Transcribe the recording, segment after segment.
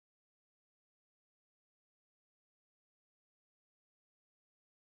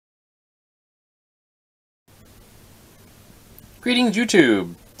Greetings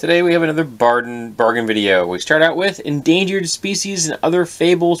YouTube! Today we have another bargain video. We start out with Endangered Species and Other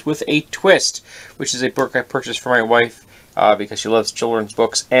Fables with a Twist, which is a book I purchased for my wife because she loves children's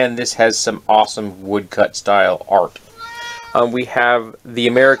books, and this has some awesome woodcut style art. We have The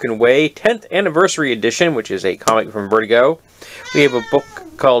American Way 10th Anniversary Edition, which is a comic from Vertigo. We have a book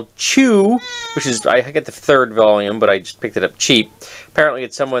called Chew, which is, I get the 3rd volume, but I just picked it up cheap. Apparently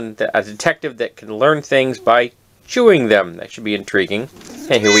it's a detective that can learn things by chewing them. That should be intriguing.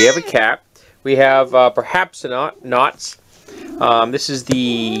 And here we have a cat. We have Perhaps Knots. This is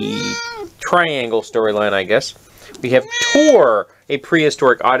the Triangle storyline, I guess. We have Tor, a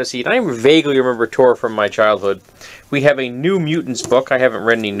prehistoric odyssey. And I vaguely remember Tor from my childhood. We have a New Mutants book. I haven't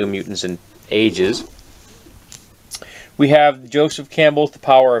read any New Mutants in ages. We have Joseph Campbell's The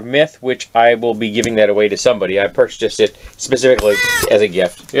Power of Myth, which I will be giving that away to somebody. I purchased it specifically as a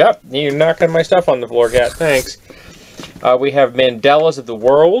gift. Yep, you're knocking my stuff on the floor, cat. Thanks. We have Mandelas of the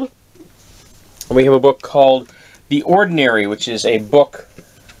World. We have a book called The Ordinary, which is a book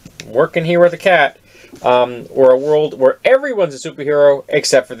working here with a cat, or a world where everyone's a superhero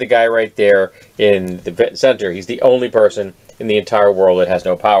except for the guy right there in the center. He's the only person in the entire world that has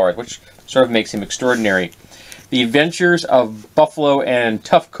no powers, which sort of makes him extraordinary. The Adventures of Buffalo and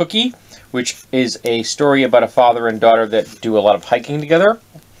Tough Cookie, which is a story about a father and daughter that do a lot of hiking together.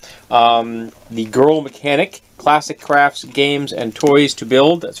 The Girl Mechanic, Classic Crafts, Games, and Toys to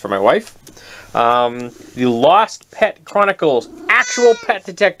Build. That's for my wife. The Lost Pet Chronicles, Actual Pet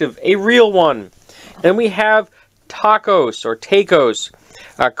Detective, a real one. Then we have Tacos, or Tacos,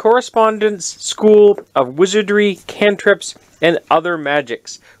 Correspondence School of Wizardry, Cantrips, and Other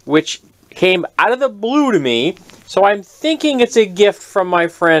Magics, which came out of the blue to me, so I'm thinking it's a gift from my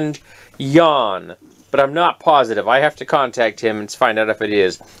friend Jan, but I'm not positive. I have to contact him and find out if it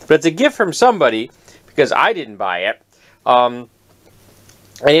is. But it's a gift from somebody, because I didn't buy it. And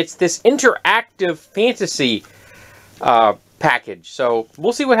it's this interactive fantasy package. So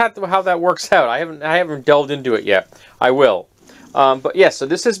we'll see how that works out. I haven't delved into it yet. I will. But yes, so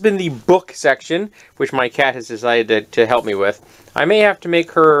this has been the book section, which my cat has decided to help me with. I may have to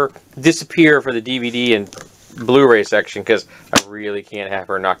make her disappear for the DVD and Blu-ray section, because I really can't have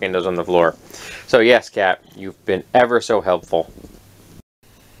her knocking those on the floor. So yes, cat, you've been ever so helpful.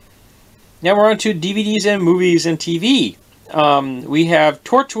 Now we're on to DVDs and movies and TV. We have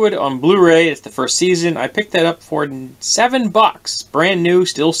Torchwood on Blu-ray. It's the first season. I picked that up for $7. Brand new,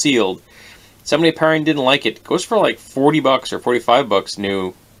 still sealed. Somebody apparently didn't like it. It goes for like $40 or $45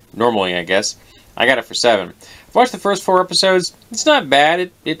 new, normally, I guess. I got it for $7. I've watched the first 4 episodes. It's not bad.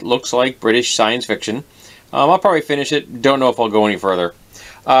 It looks like British science fiction. I'll probably finish it. Don't know if I'll go any further.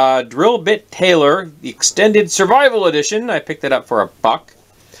 Drill Bit Taylor, the Extended Survival Edition. I picked it up for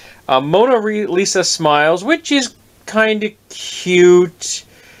 $1. Mona Lisa Smiles, which is kind of cute.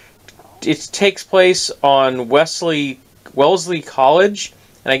 It takes place on Wellesley College,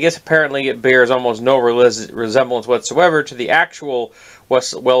 and I guess apparently it bears almost no resemblance whatsoever to the actual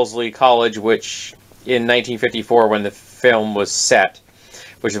Wellesley College, which in 1954, when the film was set,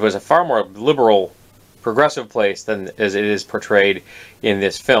 which was a far more liberal, progressive place than as it is portrayed in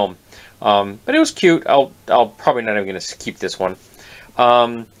this film. But it was cute. I'll probably not even going to keep this one.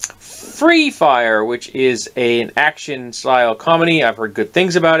 Free Fire, which is an action-style comedy. I've heard good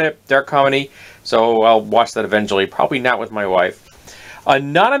things about it. Dark comedy. So I'll watch that eventually. Probably not with my wife.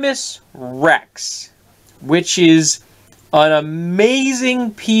 Anonymous Rex, which is an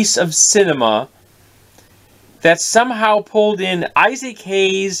amazing piece of cinema that somehow pulled in Isaac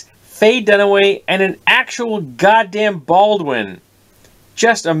Hayes, Faye Dunaway, and an actual goddamn Baldwin.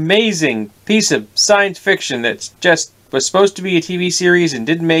 Just amazing piece of science fiction that's just was supposed to be a TV series and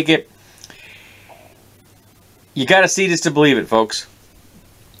didn't make it. You gotta see this to believe it, folks.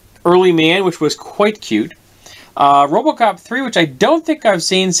 Early Man, which was quite cute. RoboCop 3, which I don't think I've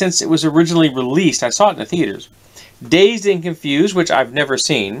seen since it was originally released. I saw it in the theaters. Dazed and Confused, which I've never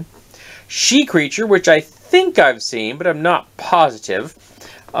seen. She Creature, which I think I've seen, but I'm not positive.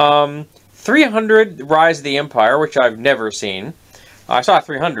 300, Rise of the Empire, which I've never seen. I saw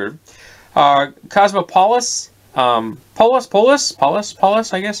 300. Cosmopolis,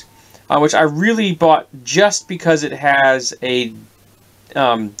 Polis, I guess, which I really bought just because it has a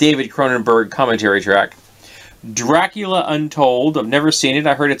David Cronenberg commentary track. Dracula Untold, I've never seen it.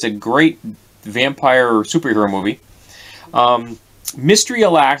 I heard it's a great vampire superhero movie. Mystery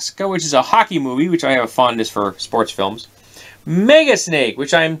Alaska, which is a hockey movie, which I have a fondness for sports films. Mega Snake,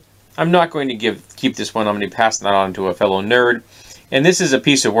 which I'm not going to keep this one. I'm going to pass that on to a fellow nerd. And this is a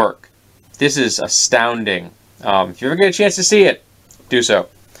piece of work. This is astounding. If you ever get a chance to see it, do so.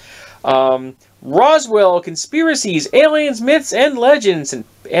 Roswell Conspiracies, Aliens, Myths, and Legends, an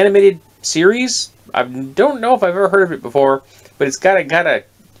animated series. I don't know if I've ever heard of it before, but it's got a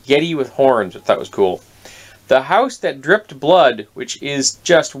Yeti with horns, which I thought was cool. The House That Dripped Blood, which is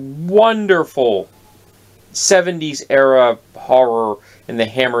just wonderful 70s era horror in the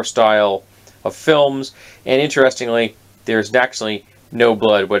Hammer style of films. And interestingly, there's actually no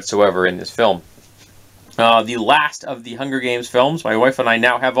blood whatsoever in this film. The last of the Hunger Games films. My wife and I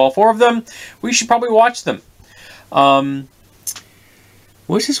now have all 4 of them. We should probably watch them.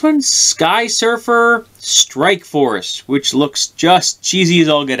 What's this one? Sky Surfer Strike Force, which looks just cheesy as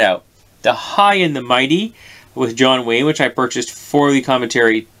all get out. The High and the Mighty with John Wayne, which I purchased for the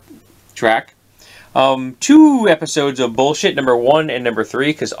commentary track. 2 episodes of Bullshit, number 1 and number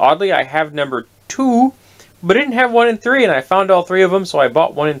 3, because oddly I have number 2, but I didn't have 1 and 3, and I found all 3 of them, so I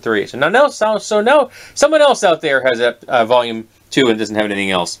bought 1 and 3. So now someone else out there has a volume 2 and doesn't have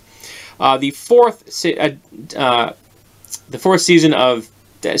anything else. The fourth season of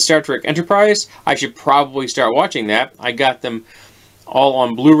Star Trek Enterprise, I should probably start watching that. I got them all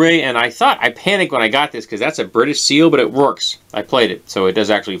on Blu-ray, and I panicked when I got this because that's a British seal, but it works. I played it, so it does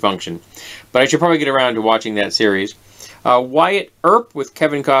actually function. But I should probably get around to watching that series. Wyatt Earp with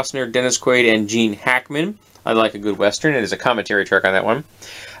Kevin Costner, Dennis Quaid, and Gene Hackman. I like a good Western. It is a commentary track on that one.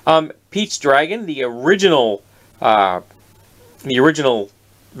 Pete's Dragon, the original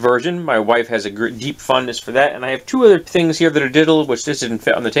version. My wife has a deep fondness for that. And I have 2 other things here that are digital, which this didn't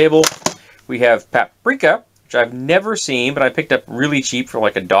fit on the table. We have Paprika, which I've never seen, but I picked up really cheap for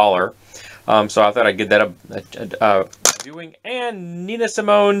like $1. So I thought I'd give that a viewing. And Nina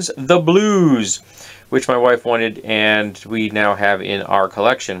Simone's The Blues, which my wife wanted, and we now have in our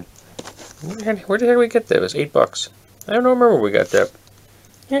collection. Where the heck did we get that? It was $8. I don't remember where we got that.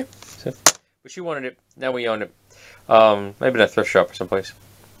 Yeah. So, but she wanted it. Now we own it. Maybe in a thrift shop or someplace.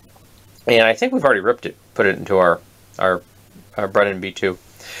 And I think we've already ripped it. Put it into our Brennan B2.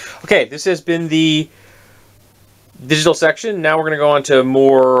 Okay, this has been the digital section. Now we're going to go on to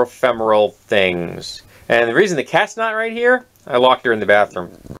more ephemeral things. And the reason the cat's not right here, I locked her in the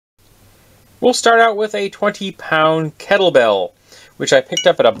bathroom. We'll start out with a 20-pound kettlebell, which I picked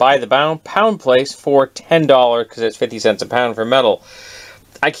up at a by-the-pound place for $10 because it's 50 cents a pound for metal.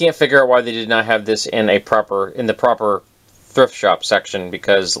 I can't figure out why they did not have this in the proper thrift shop section,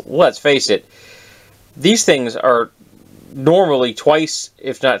 because let's face it, these things are normally twice,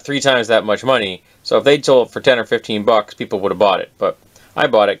 if not 3 times that much money. So if they'd sold it for 10 or 15 bucks, people would have bought it. But I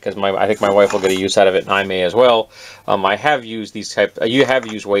bought it because I think my wife will get a use out of it, and I may as well. I have used you have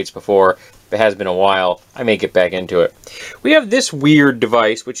used weights before. It has been a while. I may get back into it. We have this weird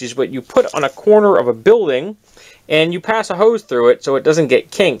device, which is what you put on a corner of a building, and you pass a hose through it so it doesn't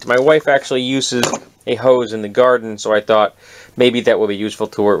get kinked. My wife actually uses a hose in the garden, so I thought maybe that would be useful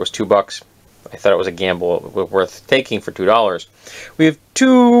to her. It was $2. I thought it was a gamble worth taking for $2. We have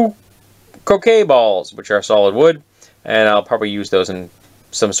 2 croquet balls, which are solid wood, and I'll probably use those in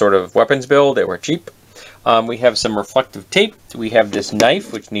some sort of weapons build. They were cheap. We have some reflective tape. We have this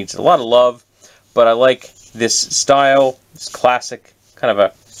knife, which needs a lot of love, but I like this style, this classic kind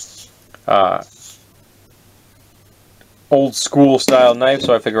of a old school style knife,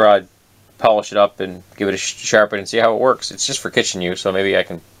 so I figure I'd polish it up and give it a sharpen and see how it works. It's just for kitchen use, so maybe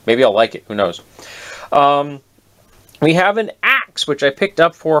I'll like it. Who knows? We have an axe, which I picked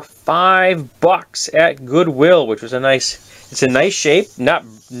up for $5 at Goodwill, which was it's a nice shape, not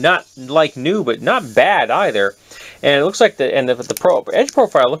like new, but not bad either. And it looks like the edge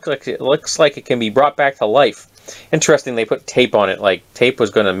profile looks like it can be brought back to life. Interesting, they put tape on it, like tape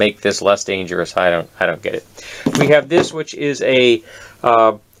was going to make this less dangerous. I don't get it. We have this, which is a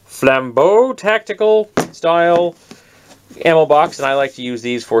Flambeau tactical style ammo box, and I like to use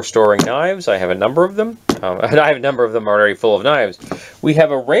these for storing knives. I have a number of them. And I have a number of them already full of knives. We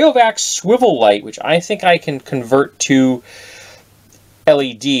have a Rayovac swivel light, which I think I can convert to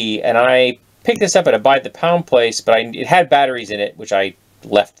LED, and I picked this up at a by-the-pound place, but it had batteries in it, which I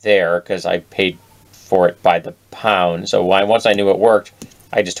left there because I paid for it by the pound. So once I knew it worked,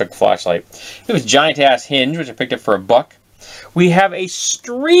 I just took the flashlight. It was giant-ass hinge, which I picked up for $1. We have a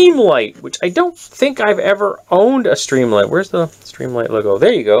Streamlight, which I don't think I've ever owned a Streamlight. Where's the Streamlight logo?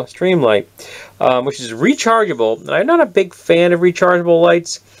 There you go, Streamlight, which is rechargeable. And I'm not a big fan of rechargeable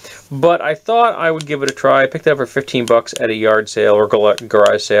lights, but I thought I would give it a try. I picked it up for 15 bucks at a yard sale or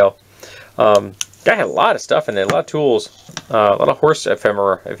garage sale. I had a lot of stuff in there, a lot of tools, a lot of horse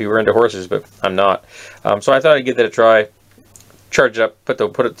ephemera if you were into horses, but I'm not. So I thought I'd give that a try, charge it up,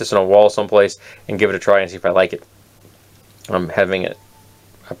 put this on a wall someplace, and give it a try and see if I like it.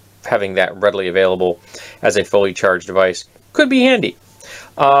 Having that readily available as a fully charged device could be handy.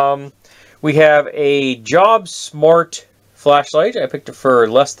 We have a Job Smart flashlight. I picked it for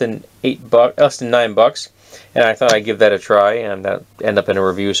less than $9, and I thought I'd give that a try, and that end up in a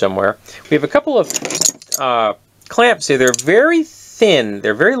review somewhere. We have a couple of clamps here. They're very thin.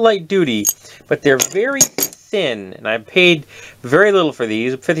 They're very light duty, but they're very thin, and I paid very little for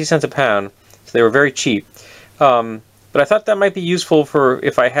these, 50 cents a pound, so they were very cheap. But I thought that might be useful for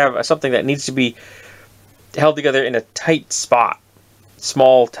if I have something that needs to be held together in a tight spot.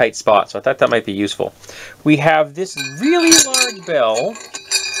 Small, tight spot. So I thought that might be useful. We have this really large bell,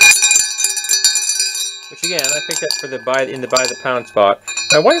 which again I picked up for the by the pound spot.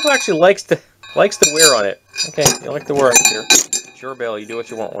 My wife actually likes the wear on it. Okay, you like the wear on it here. It's your bell. You do what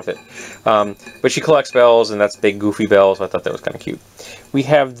you want with it. But she collects bells, and that's big goofy bells. So I thought that was kind of cute. We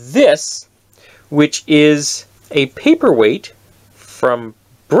have this, which is a paperweight from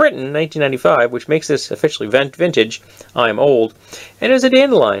Britain, 1995, which makes this officially vintage. I'm old, and it's a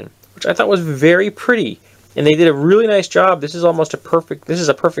dandelion, which I thought was very pretty, and they did a really nice job. This is almost a perfect. This is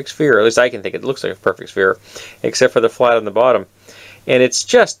a perfect sphere. At least I can think it looks like a perfect sphere, except for the flat on the bottom, and it's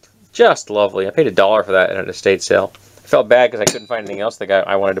just lovely. I paid $1 for that at an estate sale. I felt bad because I couldn't find anything else the guy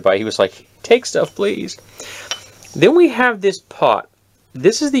I wanted to buy. He was like, "Take stuff, please." Then we have this pot.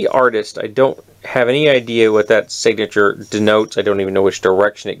 This is the artist. I don't have any idea what that signature denotes. I don't even know which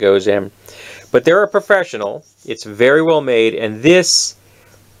direction it goes in. But they're a professional. It's very well made. And this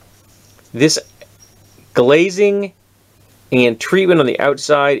glazing and treatment on the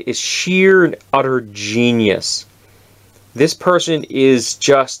outside is sheer and utter genius. This person is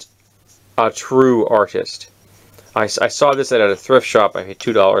just a true artist. I saw this at a thrift shop. I paid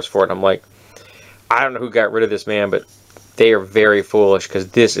 $2 for it. I'm like, I don't know who got rid of this man, but they are very foolish because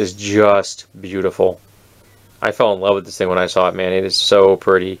this is just beautiful. I fell in love with this thing when I saw it, man. It is so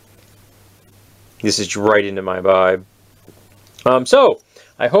pretty. This is right into my vibe. So,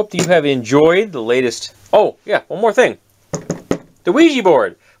 I hope that you have enjoyed the latest... Oh, yeah, one more thing. The Ouija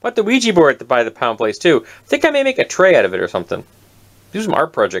board. Bought the Ouija board by the pound place, too. I think I may make a tray out of it or something. Do some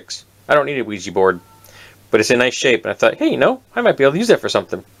art projects. I don't need a Ouija board, but it's in nice shape. And I thought, hey, you know, I might be able to use that for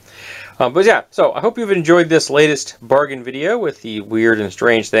something. But yeah, so I hope you've enjoyed this latest bargain video with the weird and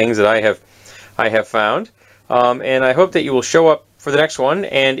strange things that I have found. And I hope that you will show up for the next one.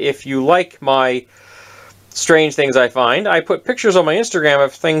 And if you like my strange things I find, I put pictures on my Instagram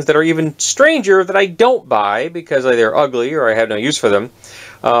of things that are even stranger that I don't buy because they're ugly or I have no use for them.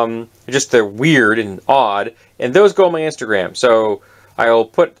 Just they're weird and odd. And those go on my Instagram. So I'll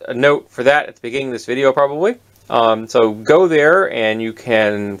put a note for that at the beginning of this video probably. So go there and you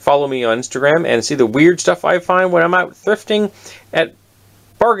can follow me on Instagram and see the weird stuff I find when I'm out thrifting at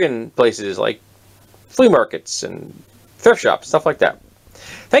bargain places like flea markets and thrift shops, stuff like that.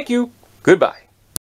 Thank you. Goodbye.